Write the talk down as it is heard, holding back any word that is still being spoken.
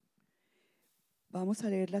Vamos a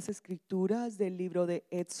leer las escrituras del libro de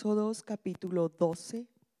Éxodos, capítulo 12.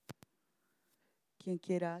 Quien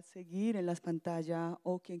quiera seguir en las pantallas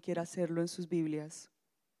o quien quiera hacerlo en sus Biblias.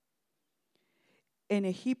 En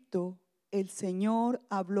Egipto, el Señor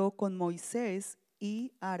habló con Moisés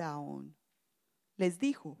y Aarón. Les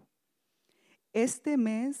dijo: este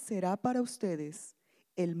mes será para ustedes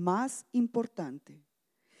el más importante,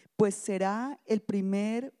 pues será el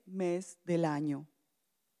primer mes del año.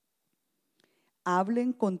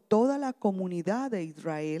 Hablen con toda la comunidad de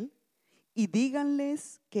Israel y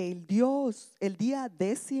díganles que el día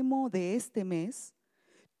 10º de este mes,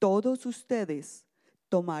 todos ustedes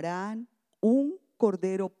tomarán un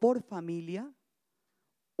cordero por familia,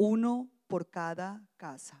 uno por cada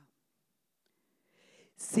casa.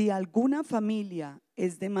 Si alguna familia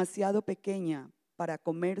es demasiado pequeña para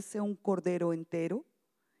comerse un cordero entero,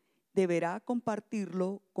 deberá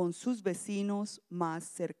compartirlo con sus vecinos más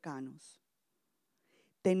cercanos,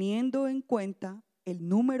 teniendo en cuenta el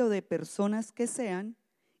número de personas que sean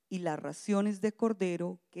y las raciones de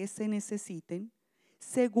cordero que se necesiten,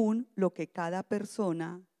 según lo que cada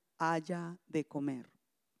persona haya de comer.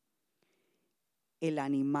 El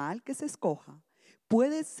animal que se escoja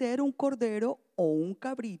puede ser un cordero o un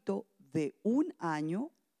cabrito de 1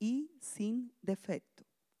 año y sin defecto,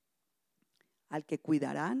 al que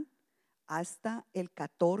cuidarán hasta el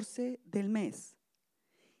 14 del mes,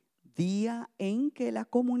 día en que la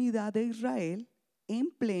comunidad de Israel en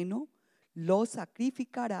pleno lo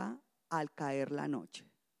sacrificará al caer la noche.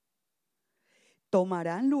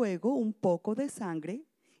 Tomarán luego un poco de sangre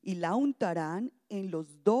y la untarán en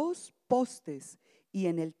los 2 postes y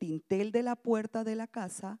en el dintel de la puerta de la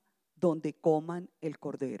casa donde coman el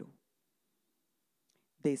cordero.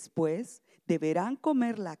 Después deberán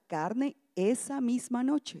comer la carne esa misma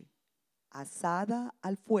noche, asada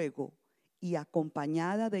al fuego y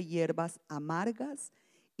acompañada de hierbas amargas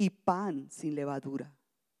y pan sin levadura.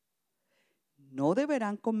 No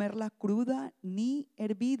deberán comerla cruda ni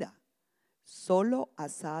hervida, solo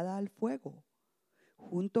asada al fuego,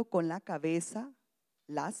 junto con la cabeza,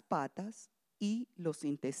 las patas y los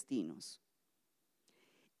intestinos.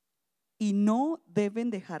 Y no deben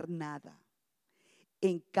dejar nada.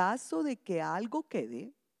 En caso de que algo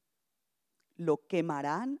quede, lo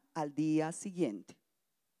quemarán al día siguiente.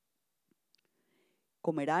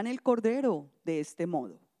 Comerán el cordero de este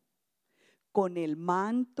modo: con el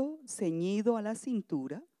manto ceñido a la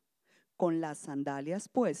cintura, con las sandalias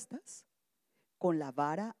puestas, con la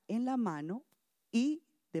vara en la mano y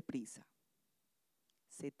deprisa.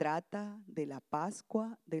 Se trata de la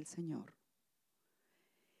Pascua del Señor.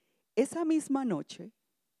 Esa misma noche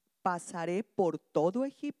pasaré por todo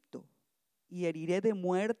Egipto y heriré de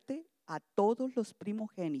muerte a todos los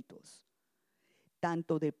primogénitos,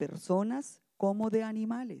 tanto de personas como de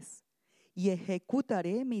animales, y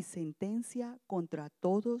ejecutaré mi sentencia contra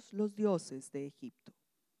todos los dioses de Egipto.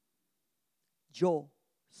 Yo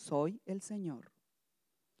soy el Señor.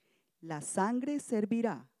 La sangre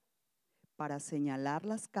servirá para señalar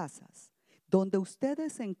las casas donde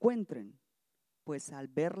ustedes se encuentren, pues al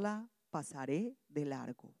verla pasaré de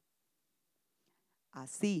largo.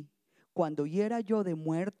 Así, cuando hiera yo de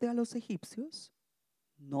muerte a los egipcios,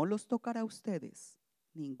 no los tocará a ustedes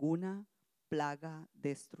ninguna plaga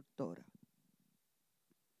destructora.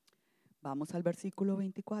 Vamos al versículo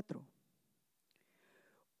 24.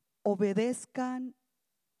 Obedezcan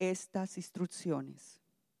estas instrucciones.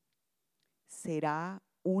 Será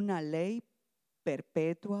una ley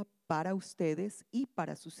perpetua para ustedes y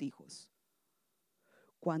para sus hijos.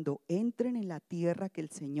 Cuando entren en la tierra que el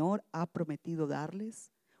Señor ha prometido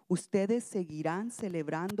darles, ustedes seguirán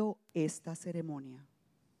celebrando esta ceremonia.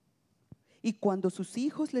 Y cuando sus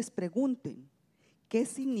hijos les pregunten qué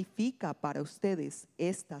significa para ustedes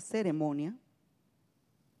esta ceremonia,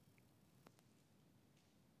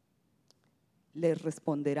 les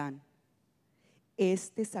responderán: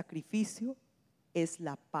 este sacrificio es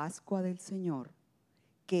la Pascua del Señor,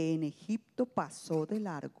 que en Egipto pasó de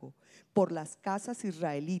largo por las casas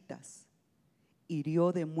israelitas.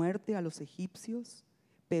 Hirió de muerte a los egipcios,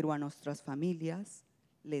 pero a nuestras familias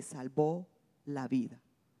les salvó la vida.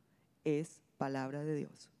 Es palabra de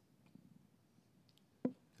Dios.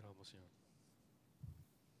 Oramos, Señor.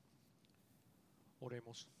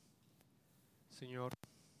 Oremos. Señor,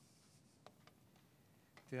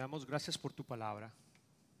 te damos gracias por tu palabra.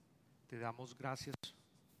 Te damos gracias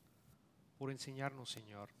por enseñarnos,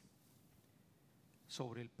 Señor,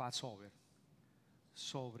 sobre el Passover,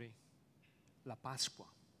 sobre la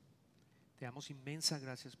Pascua. Te damos inmensas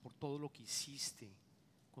gracias por todo lo que hiciste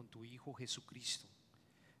con tu Hijo Jesucristo.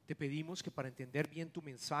 Te pedimos que para entender bien tu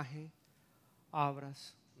mensaje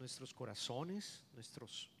abras nuestros corazones,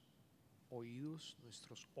 nuestros oídos,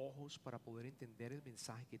 nuestros ojos para poder entender el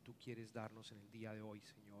mensaje que tú quieres darnos en el día de hoy,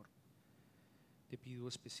 Señor. Te pido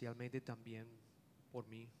especialmente también por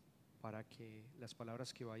mí, para que las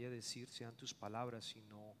palabras que vaya a decir sean tus palabras y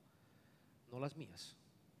no las mías.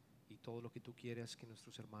 Y todo lo que tú quieras que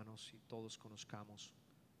nuestros hermanos y todos conozcamos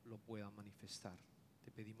lo puedan manifestar. Te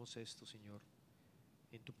pedimos esto, Señor,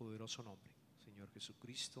 en tu poderoso nombre, Señor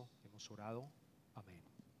Jesucristo, hemos orado. Amén.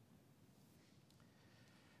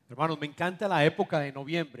 Hermanos, me encanta la época de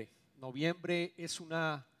noviembre. Noviembre es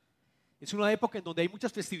una época en donde hay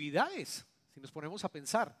muchas festividades, si nos ponemos a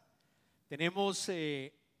pensar.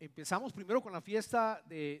 Empezamos primero con la fiesta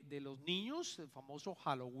de los niños, el famoso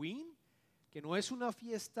Halloween, que no es una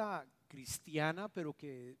fiesta cristiana, pero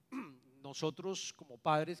que nosotros como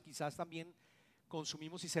padres quizás también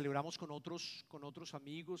consumimos y celebramos con otros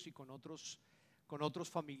amigos y con otros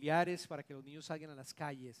familiares para que los niños salgan a las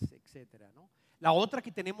calles, etcétera, ¿no? La otra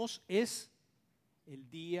que tenemos es el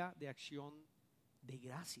Día de Acción de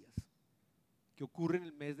Gracias, que ocurre en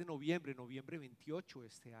el mes de noviembre 28 de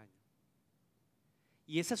este año.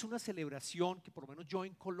 Y esa es una celebración que por lo menos yo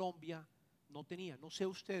en Colombia no tenía. No sé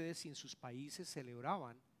ustedes si en sus países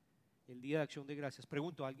celebraban el Día de Acción de Gracias.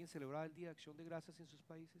 Pregunto, ¿alguien celebraba el Día de Acción de Gracias en sus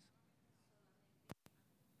países?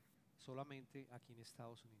 Solamente aquí en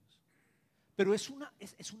Estados Unidos. Pero es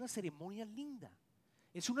una ceremonia linda.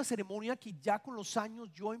 Es una ceremonia que ya con los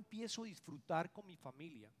años yo empiezo a disfrutar con mi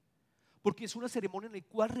familia. Porque es una ceremonia en la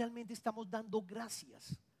cual realmente estamos dando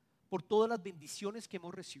gracias por todas las bendiciones que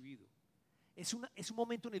hemos recibido. Es un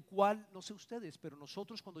momento en el cual, no sé ustedes, pero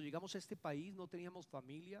nosotros cuando llegamos a este país no teníamos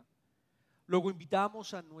familia. Luego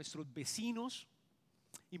invitábamos a nuestros vecinos,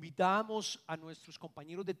 invitábamos a nuestros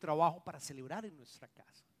compañeros de trabajo para celebrar en nuestra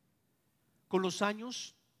casa. Con los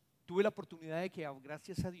años tuve la oportunidad de que,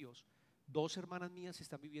 gracias a Dios, 2 hermanas mías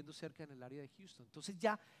están viviendo cerca en el área de Houston. Entonces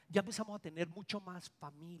ya empezamos a tener mucho más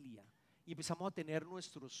familia y empezamos a tener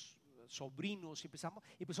nuestros sobrinos y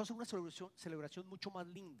empezó a ser una celebración mucho más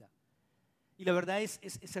linda. Y la verdad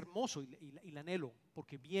es hermoso y la anhelo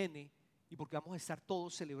porque viene y porque vamos a estar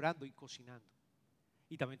todos celebrando y cocinando.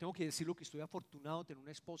 Y también tengo que decirlo que estoy afortunado de tener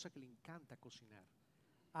una esposa que le encanta cocinar.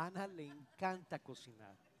 Ana le encanta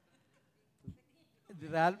cocinar.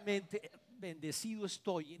 Realmente bendecido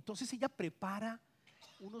estoy. Entonces ella prepara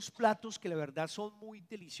unos platos que la verdad son muy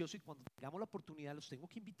deliciosos y cuando tengamos la oportunidad los tengo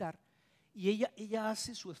que invitar. Y ella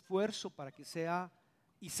hace su esfuerzo para que sea,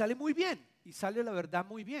 y sale muy bien, y sale la verdad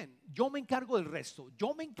muy bien. Yo me encargo del resto,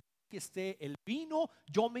 yo me encargo que esté el vino,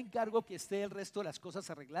 yo me encargo que esté el resto de las cosas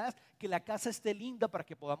arregladas, que la casa esté linda para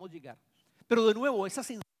que podamos llegar. Pero de nuevo, esa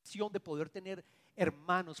sensación de poder tener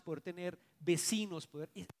hermanos, poder tener vecinos,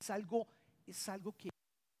 es algo que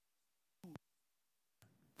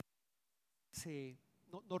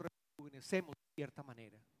nos rejuvenecemos de cierta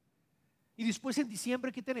manera. Y después en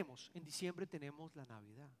diciembre, ¿qué tenemos? En diciembre tenemos la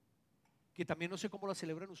Navidad, que también no sé cómo la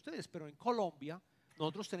celebran ustedes, pero en Colombia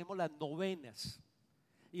nosotros tenemos las novenas.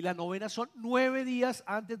 Y las novenas son 9 días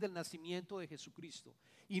antes del nacimiento de Jesucristo.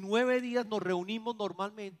 Y 9 días nos reunimos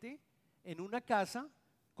normalmente en una casa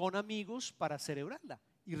con amigos para celebrarla.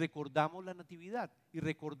 Y recordamos la natividad y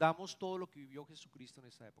recordamos todo lo que vivió Jesucristo en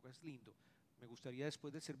esa época. Es lindo. Me gustaría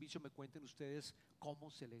después del servicio me cuenten ustedes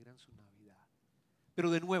cómo celebran su Navidad.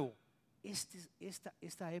 Pero de nuevo,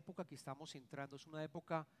 esta época que estamos entrando es una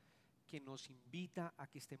época que nos invita a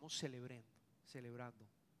que estemos celebrando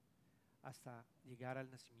hasta llegar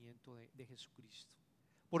al nacimiento de Jesucristo.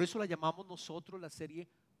 Por eso la llamamos nosotros la serie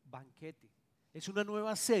Banquete. Es una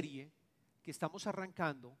nueva serie que estamos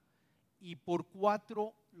arrancando y por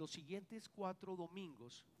los siguientes 4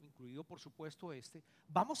 domingos, incluido por supuesto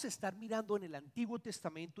vamos a estar mirando en el Antiguo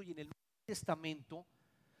Testamento y en el Nuevo Testamento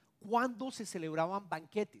cuando se celebraban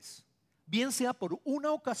banquetes, bien sea por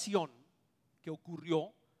una ocasión que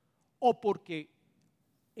ocurrió o porque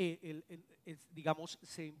digamos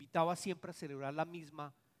se invitaba siempre a celebrar la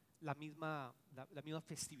misma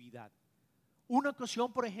festividad. Una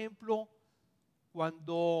ocasión, por ejemplo,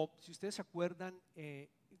 cuando, si ustedes se acuerdan,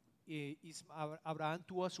 Abraham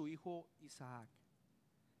tuvo a su hijo Isaac.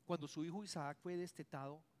 Cuando su hijo Isaac fue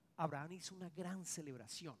destetado, Abraham hizo una gran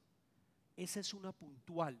celebración. Esa es una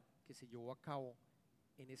puntual que se llevó a cabo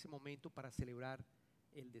en ese momento para celebrar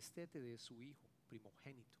el destete de su hijo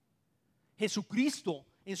primogénito. Jesucristo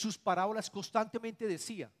en sus parábolas constantemente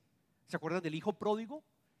decía, ¿se acuerdan del hijo pródigo?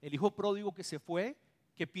 El hijo pródigo que se fue,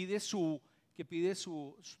 que pide su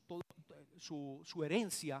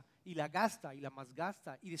herencia y la gasta y la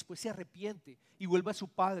malgasta y después se arrepiente y vuelve a su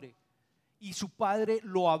padre. Y su padre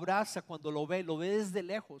lo abraza cuando lo ve desde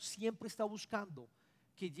lejos, siempre está buscando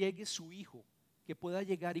que llegue su hijo, que pueda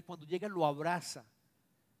llegar, y cuando llega lo abraza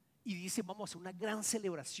y dice vamos a hacer una gran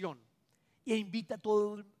celebración, e invita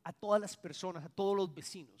a todas las personas, a todos los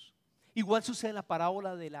vecinos. Igual sucede en la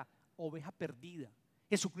parábola de la oveja perdida.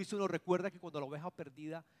 Jesucristo nos recuerda que cuando la oveja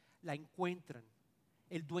perdida la encuentran,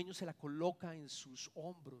 el dueño se la coloca en sus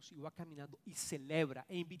hombros y va caminando y celebra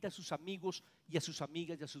e invita a sus amigos y a sus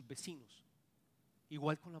amigas y a sus vecinos.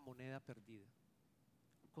 Igual con la moneda perdida.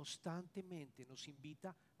 Constantemente nos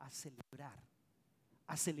invita a celebrar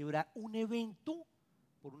un evento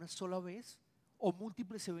por una sola vez o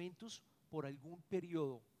múltiples eventos por algún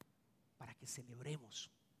periodo, para que celebremos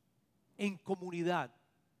en comunidad,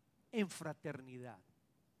 en fraternidad.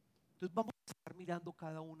 Entonces vamos a estar mirando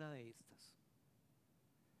cada una de estas.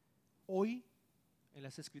 Hoy, en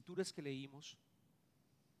las escrituras que leímos,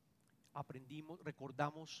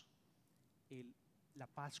 recordamos la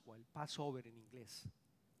Pascua, el Passover en inglés,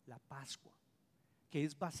 la Pascua, que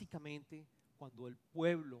es básicamente cuando el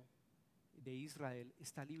pueblo de Israel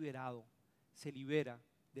está liberado, se libera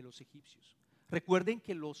de los egipcios. Recuerden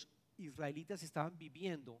que los israelitas estaban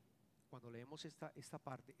viviendo, cuando leemos esta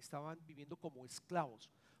parte, estaban viviendo como esclavos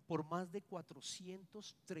por más de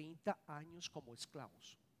 430 años como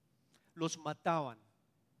esclavos. Los mataban,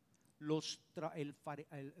 el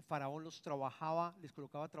faraón los trabajaba, les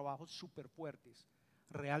colocaba trabajos súper fuertes.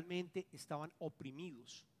 Realmente estaban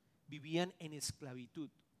oprimidos, vivían en esclavitud.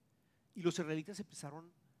 Y los israelitas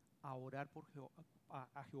empezaron a orar por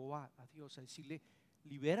Jehová, a Dios, a decirle: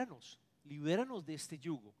 libéranos de este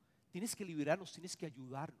yugo. Tienes que liberarnos, tienes que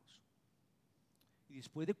ayudarnos. Y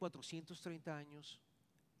después de 430 años,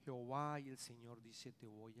 Jehová y el Señor dice: te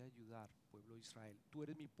voy a ayudar, pueblo de Israel. Tú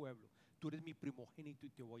eres mi pueblo, tú eres mi primogénito y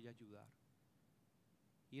te voy a ayudar.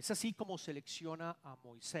 Y es así como selecciona a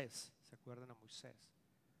Moisés. ¿Se acuerdan a Moisés?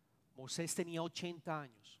 Moisés tenía 80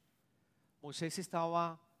 años. Moisés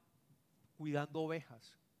estaba cuidando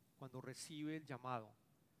ovejas cuando recibe el llamado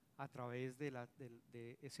a través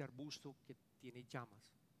de ese arbusto que tiene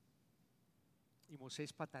llamas. Y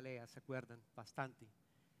Moisés patalea, ¿se acuerdan? Bastante.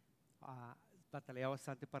 Patalea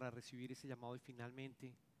bastante para recibir ese llamado y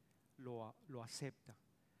finalmente lo acepta.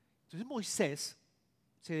 Entonces Moisés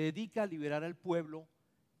se dedica a liberar al pueblo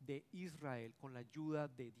de Israel con la ayuda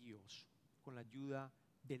de Dios, con la ayuda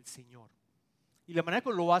del Señor. Y la manera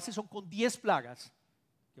que lo hace son con 10 plagas,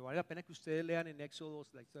 que vale la pena que ustedes lean en Éxodo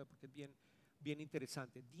 2 la historia porque es bien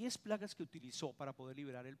interesante. 10 plagas que utilizó para poder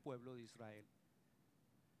liberar el pueblo de Israel.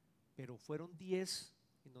 Pero fueron 10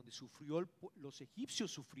 en donde los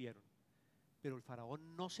egipcios sufrieron, pero el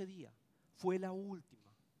faraón no cedía. Fue la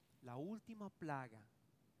última plaga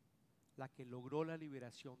la que logró la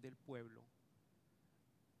liberación del pueblo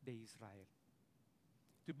de Israel.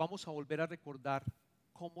 Entonces vamos a volver a recordar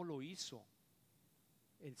cómo lo hizo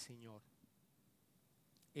el Señor.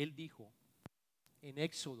 Él dijo en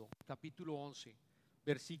Éxodo capítulo 11,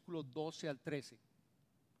 versículos 12 al 13: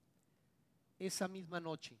 esa misma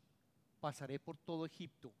noche pasaré por todo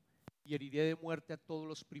Egipto y heriré de muerte a todos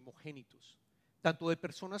los primogénitos, tanto de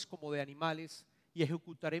personas como de animales, y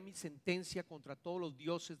ejecutaré mi sentencia contra todos los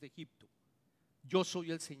dioses de Egipto. Yo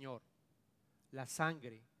soy el Señor. La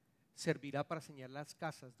sangre servirá para señalar las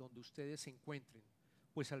casas donde ustedes se encuentren,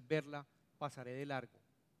 pues al verla pasaré de largo.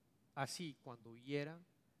 Así, cuando hiera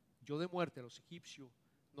yo de muerte a los egipcios,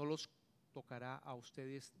 no los tocará a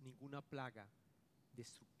ustedes ninguna plaga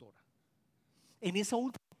destructora. En esa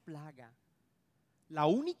última plaga, la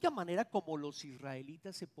única manera como los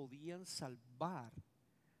israelitas se podían salvar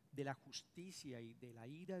de la justicia y de la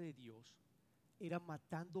ira de Dios era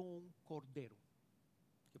matando un cordero,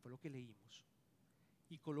 que fue lo que leímos,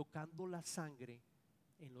 y colocando la sangre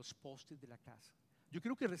en los postes de la casa. Yo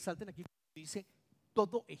quiero que resalten aquí, dice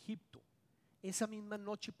todo Egipto. Esa misma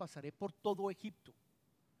noche pasaré por todo Egipto.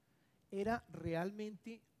 Era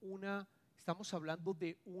realmente estamos hablando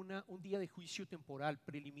de un día de juicio temporal,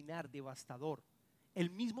 preliminar, devastador.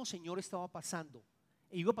 El mismo Señor estaba pasando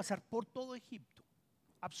e iba a pasar por todo Egipto.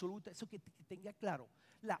 Absoluta, eso que tenga claro.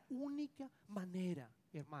 La única manera,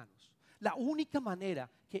 hermanos, la única manera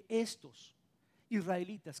que estos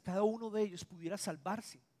israelitas, cada uno de ellos pudiera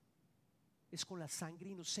salvarse, es con la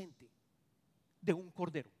sangre inocente de un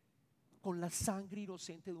cordero. Con la sangre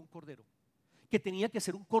inocente de un cordero, que tenía que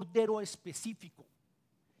ser un cordero específico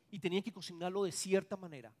y tenía que cocinarlo de cierta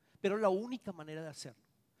manera, pero la única manera de hacerlo.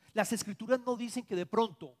 Las escrituras no dicen que de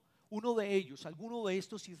pronto alguno de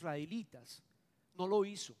estos israelitas no lo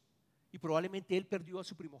hizo, y probablemente él perdió a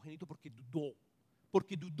su primogénito porque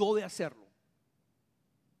dudó de hacerlo.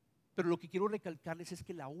 Pero lo que quiero recalcarles es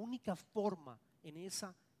que la única forma en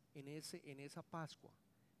esa Pascua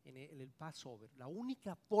en el Passover, la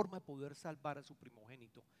única forma de poder salvar a su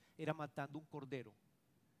primogénito era matando un cordero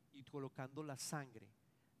y colocando la sangre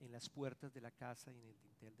en las puertas de la casa y en el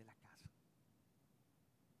dintel de la casa.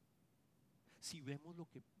 Si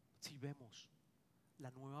vemos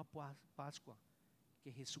la nueva Pascua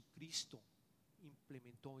que Jesucristo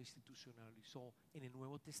implementó, institucionalizó en el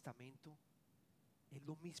Nuevo Testamento, es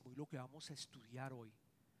lo mismo y lo que vamos a estudiar hoy.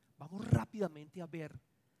 Vamos rápidamente a ver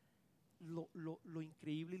lo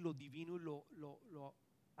increíble y lo divino y lo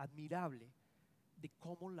admirable de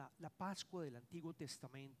cómo la Pascua del Antiguo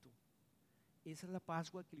Testamento, esa es la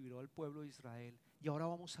Pascua que liberó al pueblo de Israel, y ahora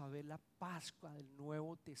vamos a ver la Pascua del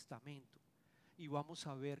Nuevo Testamento y vamos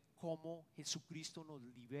a ver cómo Jesucristo nos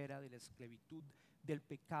libera de la esclavitud del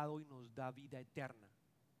pecado y nos da vida eterna.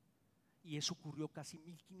 Y eso ocurrió casi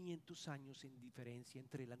 1500 años en diferencia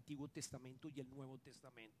entre el Antiguo Testamento y el Nuevo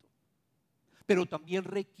Testamento. Pero también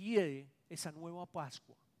requiere esa nueva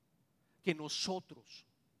Pascua que nosotros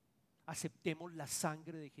aceptemos la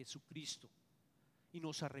sangre de Jesucristo y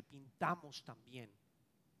nos arrepintamos también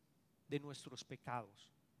de nuestros pecados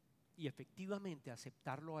y efectivamente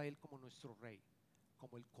aceptarlo a Él como nuestro Rey,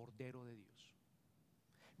 como el Cordero de Dios.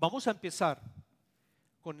 Vamos a empezar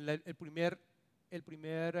con el primer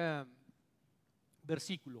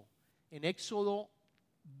versículo en Éxodo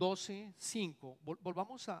 12:5.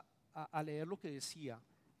 Volvamos a leer lo que decía,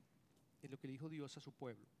 lo que dijo Dios a su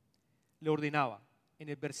pueblo. Le ordenaba en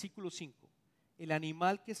el versículo 5: el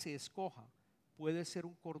animal que se escoja puede ser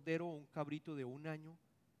un cordero o un cabrito de 1 año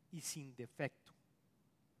y sin defecto.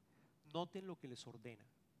 Noten lo que les ordena.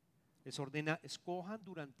 Les ordena: escojan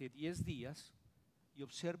durante 10 días y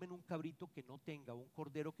observen un cabrito que no tenga, un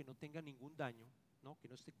cordero que no tenga ningún daño, ¿no? Que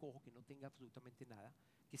no esté cojo, que no tenga absolutamente nada,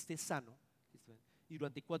 que esté sano. Y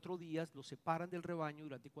durante 4 días los separan del rebaño,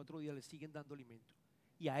 durante 4 días les siguen dando alimento.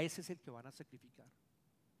 Y a ese es el que van a sacrificar.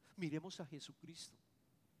 Miremos a Jesucristo.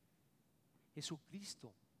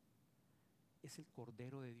 Jesucristo es el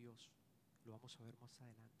Cordero de Dios. Lo vamos a ver más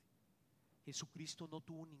adelante. Jesucristo no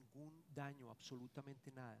tuvo ningún daño,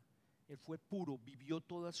 absolutamente nada. Él fue puro, vivió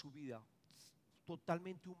toda su vida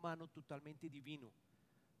totalmente humano, totalmente divino,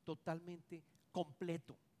 totalmente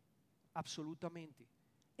completo, absolutamente.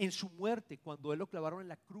 En su muerte, cuando Él lo clavaron en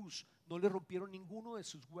la cruz, no le rompieron ninguno de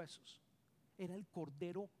sus huesos. Era el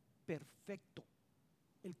Cordero perfecto,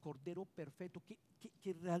 el Cordero perfecto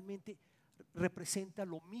que realmente representa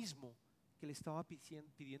lo mismo que le estaba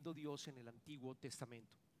pidiendo Dios en el Antiguo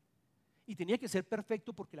Testamento. Y tenía que ser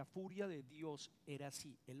perfecto porque la furia de Dios era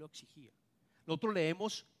así, Él lo exigía. Nosotros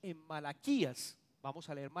leemos en Malaquías, vamos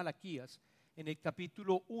a leer Malaquías en el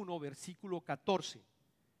capítulo 1, versículo 14.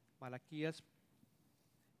 Malaquías,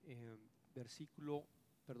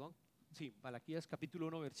 Malaquías capítulo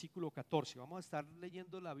 1, versículo 14. Vamos a estar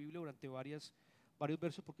leyendo la Biblia durante varios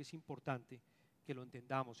versos porque es importante que lo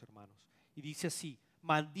entendamos, hermanos. Y dice así: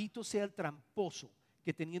 maldito sea el tramposo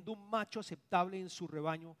que teniendo un macho aceptable en su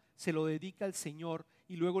rebaño se lo dedica al Señor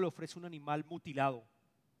y luego le ofrece un animal mutilado.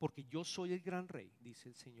 Porque yo soy el gran rey, dice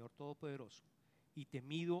el Señor Todopoderoso, y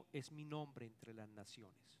temido es mi nombre entre las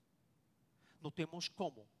naciones. Notemos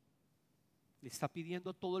cómo le está pidiendo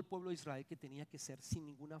a todo el pueblo de Israel que tenía que ser sin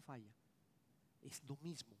ninguna falla. Es lo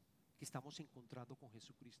mismo que estamos encontrando con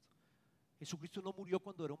Jesucristo. Jesucristo no murió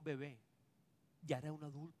cuando era un bebé, ya era un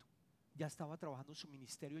adulto, ya estaba trabajando en su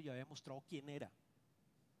ministerio y ya había mostrado quién era.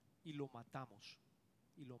 Y lo matamos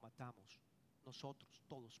nosotros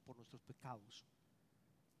todos por nuestros pecados.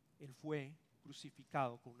 Él fue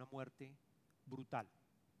crucificado con una muerte brutal.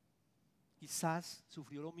 Quizás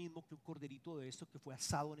sufrió lo mismo que un corderito de esto que fue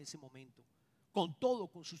asado en ese momento, con todo,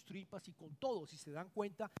 con sus tripas y con todo. Si se dan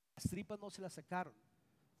cuenta, las tripas no se las sacaron,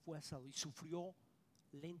 fue asado y sufrió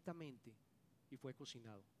lentamente y fue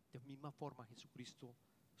cocinado. De misma forma Jesucristo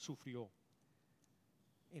sufrió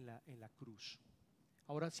en la cruz.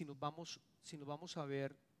 Ahora si nos vamos a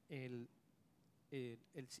ver el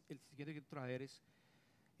siguiente que traer es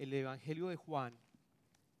el Evangelio de Juan,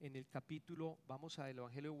 en el capítulo, vamos al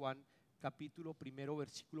Evangelio de Juan, capítulo 1,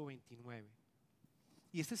 versículo 29.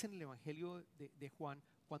 Y este es en el Evangelio de Juan,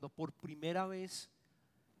 cuando por primera vez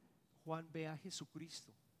Juan ve a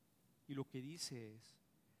Jesucristo. Y lo que dice es: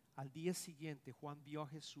 al día siguiente Juan vio a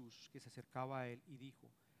Jesús que se acercaba a él y dijo: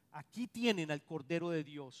 aquí tienen al Cordero de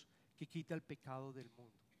Dios que quita el pecado del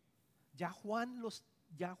mundo. Ya Juan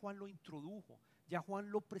lo introdujo, ya Juan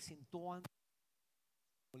lo presentó ante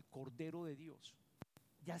el Cordero de Dios.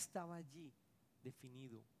 Ya estaba allí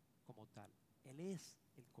definido como tal. Él es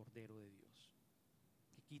el Cordero de Dios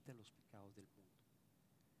que quita los pecados del mundo.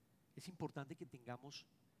 Es importante que tengamos,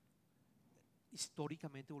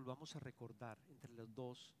 históricamente volvamos a recordar entre los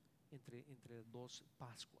dos entre las dos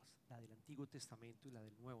Pascuas, la del Antiguo Testamento y la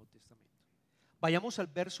del Nuevo Testamento. Vayamos al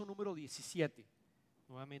verso número 17,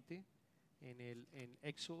 nuevamente en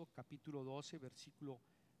Éxodo capítulo 12, versículo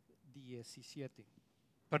 17,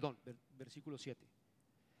 perdón, versículo 7.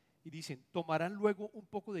 Y dicen: tomarán luego un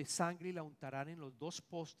poco de sangre y la untarán en los dos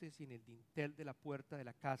postes y en el dintel de la puerta de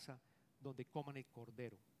la casa donde coman el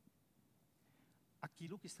cordero. Aquí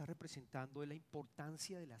lo que está representando es la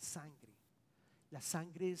importancia de la sangre. La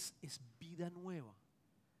sangre es vida nueva.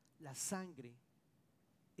 La sangre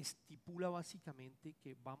estipula básicamente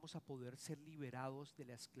que vamos a poder ser liberados de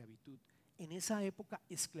la esclavitud. En esa época,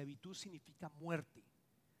 esclavitud significa muerte.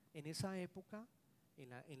 En esa época,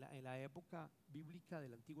 en la época bíblica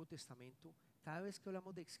del Antiguo Testamento, cada vez que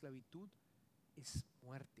hablamos de esclavitud es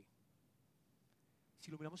muerte.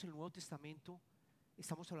 Si lo miramos en el Nuevo Testamento,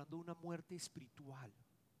 estamos hablando de una muerte espiritual.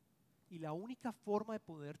 Y la única forma de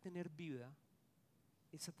poder tener vida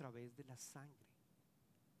es a través de la sangre.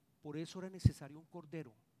 Por eso era necesario un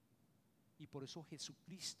cordero. Y por eso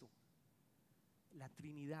Jesucristo, la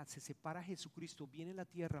Trinidad, se separa a Jesucristo, viene a la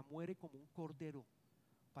tierra, muere como un cordero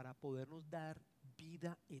para podernos dar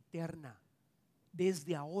vida eterna.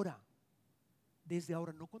 Desde ahora,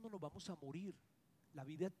 no cuando nos vamos a morir. La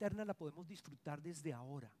vida eterna la podemos disfrutar desde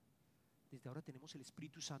ahora. Desde ahora tenemos el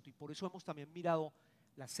Espíritu Santo y por eso hemos también mirado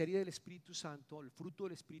la serie del Espíritu Santo, el fruto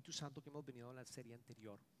del Espíritu Santo que hemos venido en la serie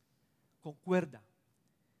anterior. Concuerda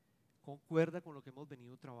con lo que hemos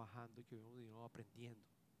venido trabajando y que hemos venido aprendiendo.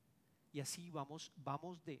 Y así vamos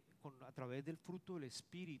a través del fruto del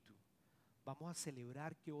Espíritu, vamos a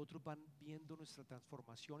celebrar que otros van viendo nuestra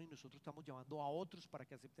transformación y nosotros estamos llevando a otros para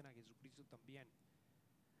que acepten a Jesucristo también.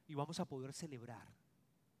 Y vamos a poder celebrar.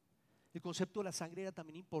 El concepto de la sangre era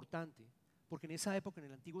también importante, porque en esa época, en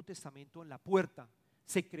el Antiguo Testamento, en la puerta,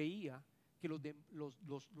 se creía que los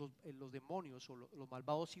demonios o los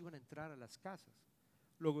malvados iban a entrar a las casas.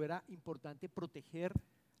 Luego era importante proteger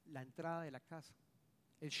la entrada de la casa.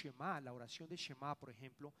 El Shema, la oración de Shema, por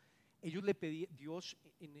ejemplo, ellos le pedían, Dios,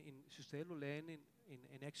 si ustedes lo leen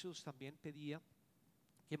en Éxodo, también pedía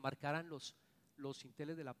que marcaran los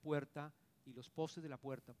dinteles de la puerta y los postes de la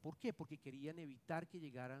puerta. ¿Por qué? Porque querían evitar que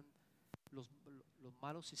llegaran los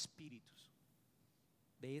malos espíritus.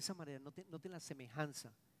 De esa manera, noten la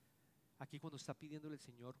semejanza. Aquí cuando está pidiéndole el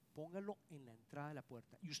Señor, póngalo en la entrada de la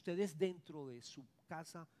puerta y ustedes dentro de su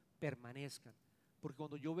casa permanezcan, porque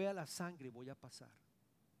cuando yo vea la sangre voy a pasar.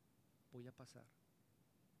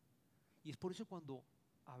 Y es por eso cuando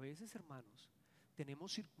a veces, hermanos,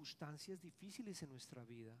 tenemos circunstancias difíciles en nuestra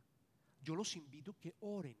vida, yo los invito a que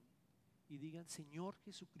oren y digan: Señor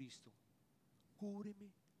Jesucristo,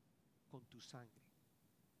 cúbreme con tu sangre.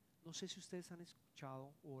 No sé si ustedes han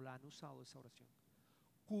escuchado o la han usado esa oración.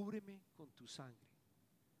 Cúbreme con tu sangre.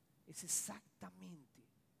 Es exactamente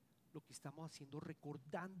lo que estamos haciendo,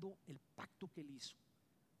 recordando el pacto que Él hizo.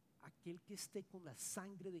 Aquel que esté con la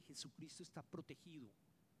sangre de Jesucristo está protegido.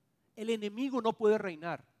 El enemigo no puede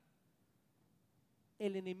reinar.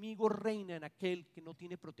 El enemigo reina en aquel que no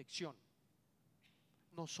tiene protección.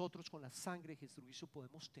 Nosotros con la sangre de Jesucristo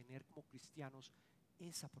podemos tener como cristianos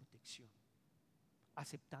esa protección,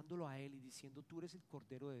 aceptándolo a Él y diciendo: tú eres el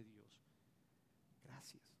Cordero de Dios.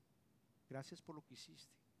 Gracias por lo que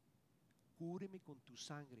hiciste. Cúbreme con tu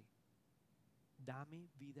sangre, dame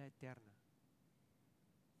vida eterna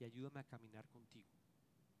y ayúdame a caminar contigo.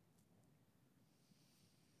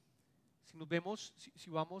 Si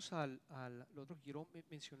vamos al lo otro que quiero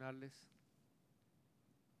mencionarles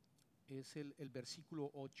es el versículo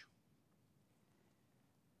 8.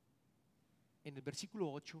 En el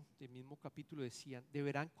versículo 8 del mismo capítulo decían: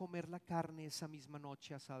 deberán comer la carne esa misma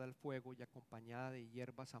noche asada al fuego y acompañada de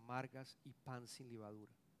hierbas amargas y pan sin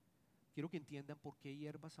levadura. Quiero que entiendan por qué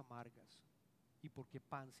hierbas amargas y por qué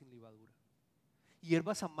pan sin levadura.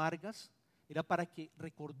 Hierbas amargas era para que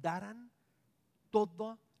recordaran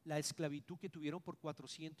toda la esclavitud que tuvieron por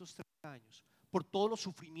 430 años, por todos los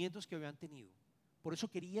sufrimientos que habían tenido. Por eso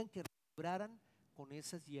querían que recordaran con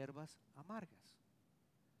esas hierbas amargas.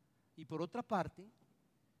 Y por otra parte,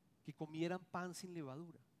 que comieran pan sin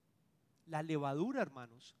levadura. La levadura,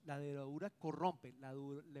 hermanos, la levadura corrompe, la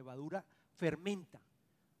levadura fermenta.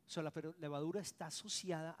 O sea, la levadura está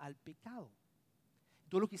asociada al pecado.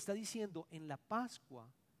 Entonces lo que está diciendo en la Pascua,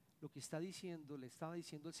 lo que está diciendo, le estaba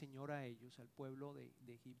diciendo el Señor a ellos, al pueblo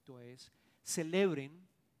de Egipto, es: celebren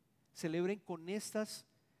con estas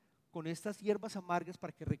hierbas amargas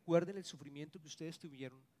para que recuerden el sufrimiento que ustedes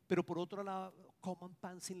tuvieron, pero por otro lado coman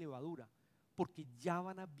pan sin levadura, porque ya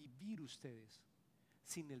van a vivir ustedes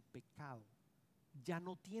sin el pecado, ya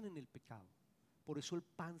no tienen el pecado. Por eso el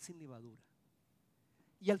pan sin levadura.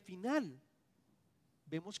 Y al final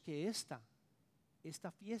vemos que esta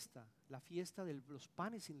fiesta, la fiesta de los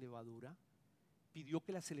panes sin levadura, pidió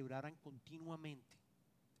que la celebraran continuamente.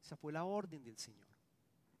 Esa fue la orden del Señor.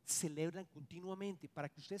 Celebran continuamente para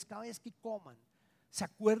que ustedes cada vez que coman se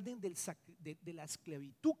acuerden de la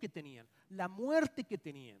esclavitud que tenían, la muerte que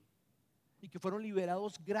tenían, y que fueron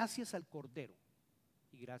liberados gracias al Cordero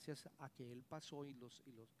y gracias a que Él pasó y los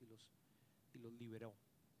liberó.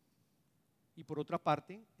 Y por otra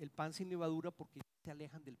parte, el pan sin levadura porque se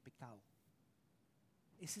alejan del pecado.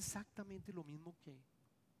 Es exactamente lo mismo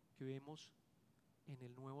que vemos en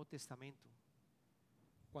el Nuevo Testamento.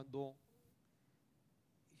 Cuando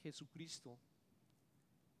Jesucristo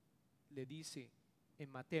le dice en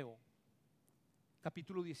Mateo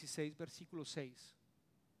capítulo 16 versículo 6,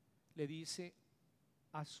 le dice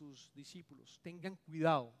a sus discípulos: tengan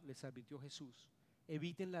cuidado, les advirtió Jesús,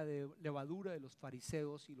 eviten la levadura de los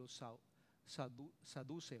fariseos y los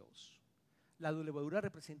saduceos. La levadura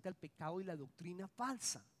representa el pecado y la doctrina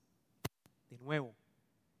falsa. De nuevo,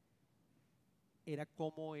 era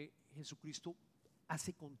como Jesucristo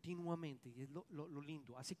hace continuamente, y es lo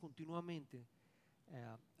lindo, hace continuamente,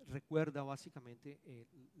 recuerda básicamente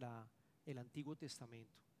el Antiguo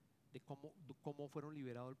Testamento, de cómo fueron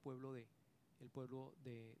liberados el pueblo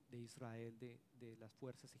de Israel de las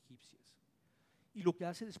fuerzas egipcias. Y lo que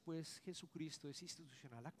hace después Jesucristo es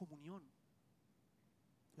institucional la comunión.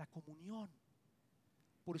 La comunión.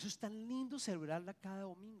 Por eso es tan lindo celebrarla cada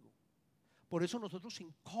domingo. Por eso nosotros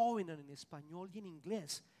en Covenant, en español y en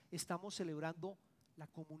inglés, estamos celebrando la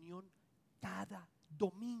comunión cada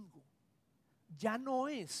domingo. Ya no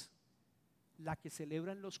es la que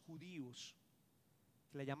celebran los judíos,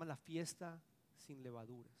 que la llaman la fiesta sin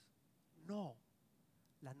levaduras. No,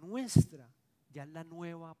 la nuestra ya es la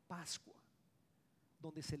nueva Pascua,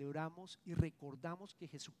 donde celebramos y recordamos que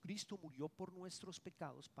Jesucristo murió por nuestros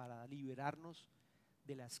pecados para liberarnos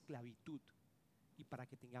de la esclavitud y para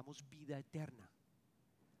que tengamos vida eterna.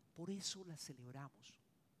 Por eso la celebramos.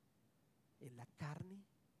 Es la carne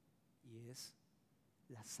y es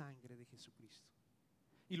la sangre de Jesucristo.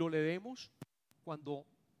 Y lo leemos cuando,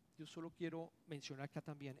 yo solo quiero mencionar acá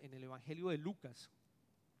también, en el Evangelio de Lucas.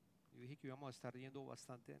 Yo dije que íbamos a estar yendo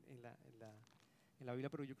bastante en la Biblia,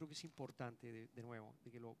 pero yo creo que es importante de nuevo,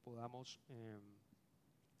 de que lo podamos,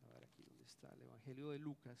 a ver aquí donde está el Evangelio de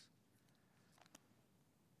Lucas.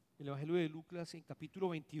 El Evangelio de Lucas en capítulo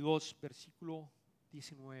 22, versículo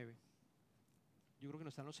 19. Yo creo que no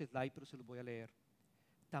están los slides, pero se los voy a leer.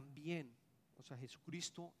 También, o sea,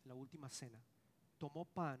 Jesucristo en la última cena tomó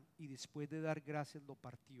pan y después de dar gracias lo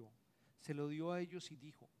partió. Se lo dio a ellos y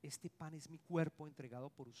dijo: este pan es mi cuerpo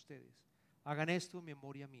entregado por ustedes. Hagan esto en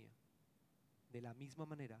memoria mía. De la misma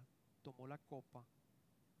manera tomó la copa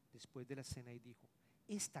después de la cena y dijo: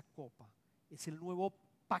 esta copa es el nuevo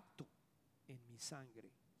pacto en mi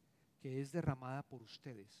sangre, que es derramada por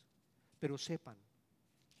ustedes. Pero sepan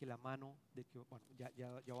que la mano de que, bueno,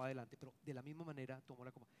 ya va adelante, pero de la misma manera tomó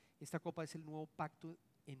la copa. Esta copa es el nuevo pacto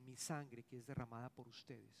en mi sangre, que es derramada por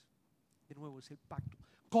ustedes. De nuevo, es el pacto.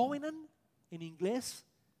 Covenant en inglés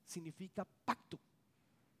significa pacto.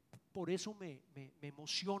 Por eso me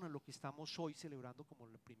emociona lo que estamos hoy celebrando como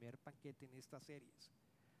el primer banquete en estas series.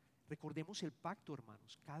 Recordemos el pacto,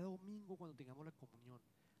 hermanos. Cada domingo cuando tengamos la comunión,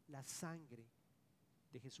 la sangre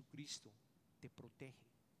de Jesucristo te protege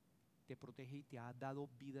y te ha dado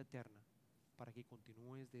vida eterna para que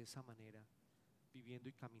continúes de esa manera viviendo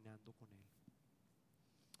y caminando con Él.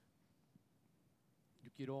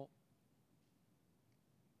 Yo quiero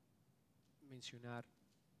mencionar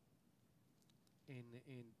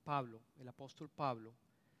en Pablo, el apóstol Pablo.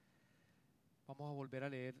 Vamos a volver a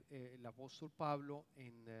leer el apóstol Pablo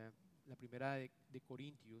en la primera de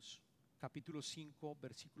Corintios, capítulo 5,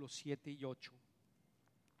 versículos 7 y 8.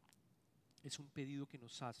 Es un pedido que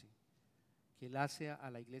nos hace, que Él hace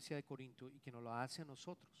a la iglesia de Corinto y que nos lo hace a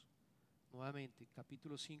nosotros. Nuevamente,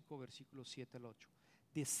 capítulo 5, versículos 7 al 8.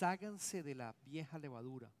 Desháganse de la vieja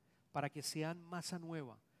levadura para que sean masa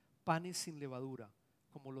nueva, panes sin levadura,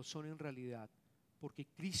 como lo son en realidad, porque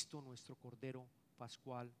Cristo, nuestro Cordero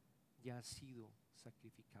Pascual, ya ha sido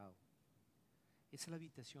sacrificado. Esa es la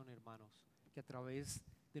invitación, hermanos, que a través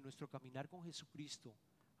de nuestro caminar con Jesucristo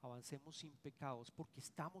avancemos sin pecados, porque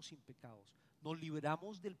estamos sin pecados. Nos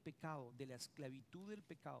liberamos del pecado, de la esclavitud del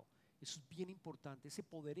pecado. Eso es bien importante. Ese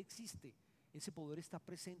poder existe, ese poder está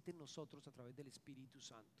presente en nosotros a través del Espíritu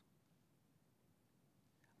Santo.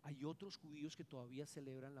 Hay otros judíos que todavía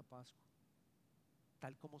celebran la Pascua,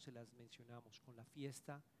 tal como se las mencionamos, con la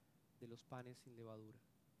fiesta de los panes sin levadura.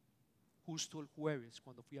 Justo el jueves,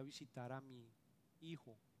 cuando fui a visitar a mi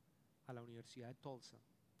hijo a la Universidad de Tulsa,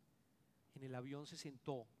 en el avión se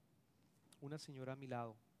sentó una señora a mi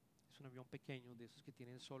lado. Es un avión pequeño, de esos que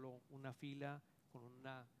tienen solo una fila con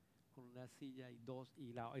una silla y dos,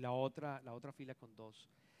 y la otra fila con dos.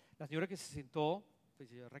 La señora que se sentó, pues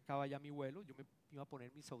yo arrancaba ya mi vuelo, yo me iba a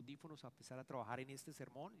poner mis audífonos a empezar a trabajar en este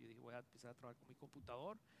sermón. Yo dije, voy a empezar a trabajar con mi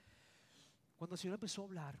computador. Cuando la señora empezó a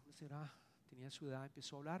hablar, una señora tenía su edad,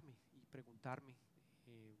 empezó a hablarme y preguntarme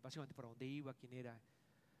básicamente para dónde iba, quién era.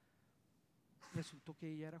 Resultó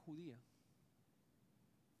que ella era judía.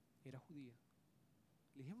 Era judía.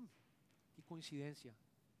 Le dije, qué coincidencia.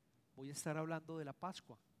 Voy a estar hablando de la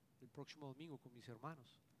Pascua el próximo domingo con mis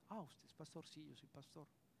hermanos. ¿Usted es pastor? Sí, yo soy pastor.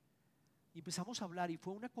 Y empezamos a hablar y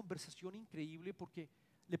fue una conversación increíble porque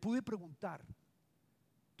le pude preguntar,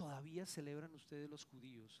 ¿todavía celebran ustedes los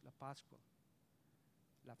judíos la Pascua,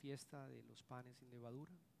 la fiesta de los panes sin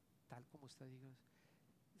levadura, tal como está? Digas,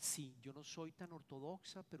 sí, yo no soy tan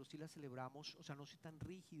ortodoxa, pero sí la celebramos, o sea, no soy tan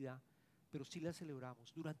rígida, pero sí la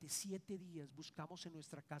celebramos. Durante 7 días buscamos en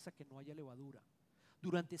nuestra casa que no haya levadura.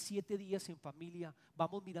 Durante 7 días en familia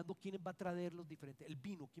vamos mirando quién va a traer los diferentes, el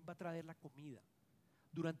vino, quién va a traer la comida.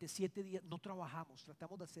 Durante 7 días no trabajamos,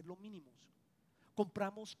 tratamos de hacer lo mínimos.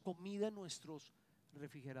 Compramos comida en nuestros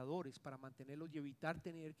refrigeradores para mantenerlos y evitar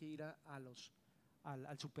tener que ir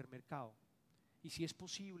al supermercado. Y si es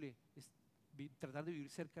posible, tratar de vivir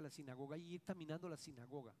cerca de la sinagoga y ir caminando a la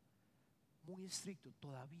sinagoga. Muy estricto,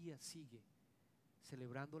 todavía sigue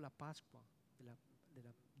celebrando la Pascua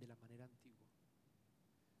de la manera antigua.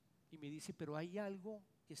 Y me dice, pero hay algo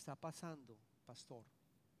que está pasando, pastor.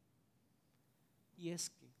 Y es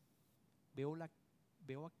que veo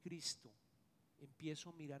a Cristo, empiezo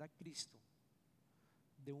a mirar a Cristo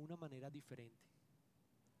de una manera diferente.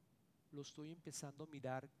 Lo estoy empezando a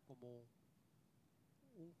mirar como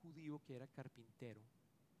un judío que era carpintero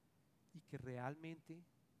y que realmente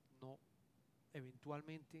no,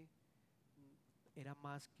 eventualmente era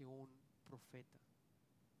más que un profeta.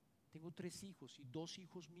 Tengo 3 hijos y 2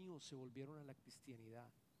 hijos míos se volvieron a la cristianidad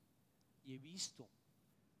y he visto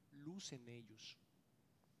luz en ellos.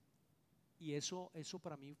 Y eso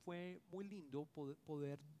para mí fue muy lindo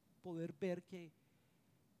poder ver que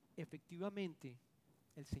efectivamente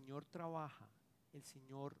el Señor trabaja, el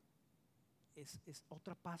Señor es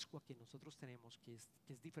otra Pascua que nosotros tenemos, que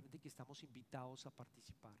es diferente, que estamos invitados a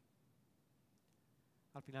participar.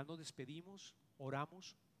 Al final nos despedimos,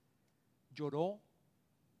 oramos, lloró,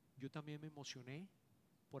 yo también me emocioné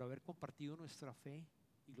por haber compartido nuestra fe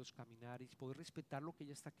y los caminares, poder respetar lo que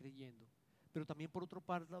ella está creyendo, pero también por otro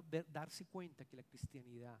parte darse cuenta que la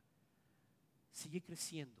cristianidad sigue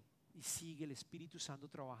creciendo y sigue el Espíritu Santo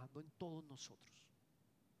trabajando en todos nosotros.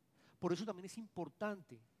 Por eso también es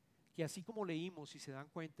importante que, así como leímos, si se dan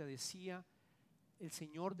cuenta, el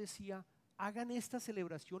Señor decía, hagan esta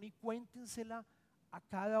celebración y cuéntensela a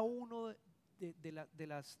cada uno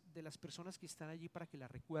de las personas que están allí para que la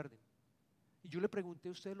recuerden. Y yo le pregunté,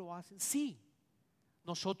 ¿ustedes lo hacen? Sí.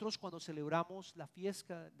 Nosotros cuando celebramos la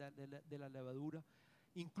fiesta de la levadura,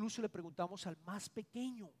 incluso le preguntamos al más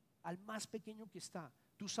pequeño que está,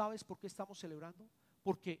 ¿tú sabes por qué estamos celebrando?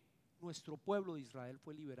 Porque nuestro pueblo de Israel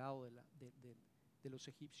fue liberado de los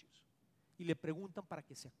egipcios. Y le preguntan para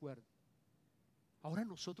que se acuerden. Ahora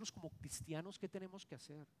nosotros como cristianos, ¿qué tenemos que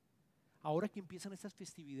hacer? Ahora que empiezan estas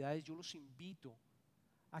festividades, yo los invito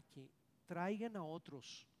a que traigan a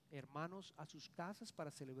otros hermanos a sus casas para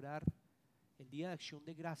celebrar el Día de Acción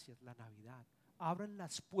de Gracias, la Navidad. Abran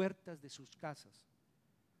las puertas de sus casas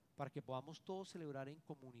para que podamos todos celebrar en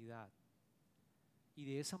comunidad. Y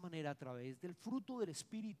de esa manera, a través del fruto del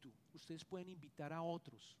Espíritu, ustedes pueden invitar a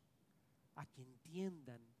otros a que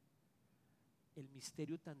entiendan el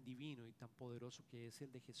misterio tan divino y tan poderoso que es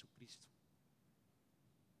el de Jesucristo.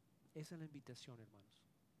 Esa es la invitación, hermanos.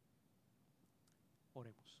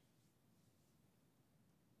 Oremos.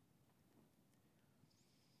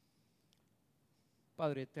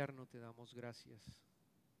 Padre eterno, te damos gracias.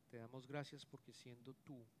 Te damos gracias porque siendo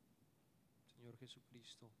tú, Señor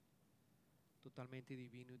Jesucristo, totalmente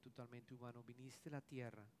divino y totalmente humano, viniste a la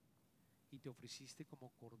tierra y te ofreciste como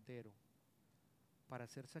cordero para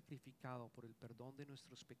ser sacrificado por el perdón de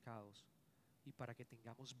nuestros pecados y para que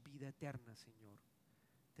tengamos vida eterna, Señor.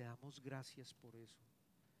 Te damos gracias por eso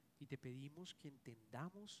y te pedimos que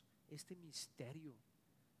entendamos este misterio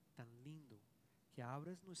tan lindo, que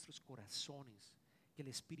abras nuestros corazones, que el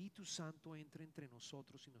Espíritu Santo entre entre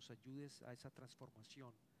nosotros y nos ayudes a esa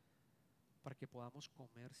transformación para que podamos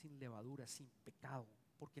comer sin levadura, sin pecado,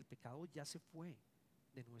 porque el pecado ya se fue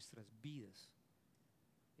de nuestras vidas.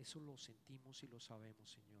 Eso lo sentimos y lo sabemos,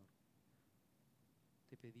 Señor.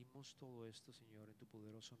 Te pedimos todo esto, Señor, en tu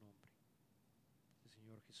poderoso nombre, el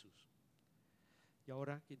Señor Jesús. Y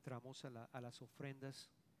ahora que entramos a las ofrendas,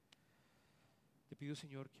 Te pido,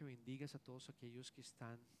 Señor, que bendigas a todos aquellos que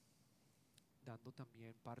están dando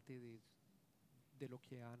también parte de lo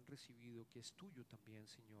que han recibido, que es tuyo también,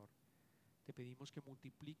 Señor. Te pedimos que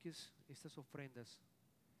multipliques estas ofrendas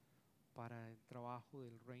para el trabajo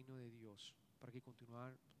del reino de Dios, para que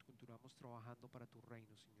continuamos trabajando para tu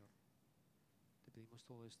reino, Señor. Te pedimos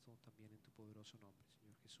todo esto también en tu poderoso nombre,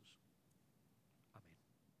 Señor Jesús.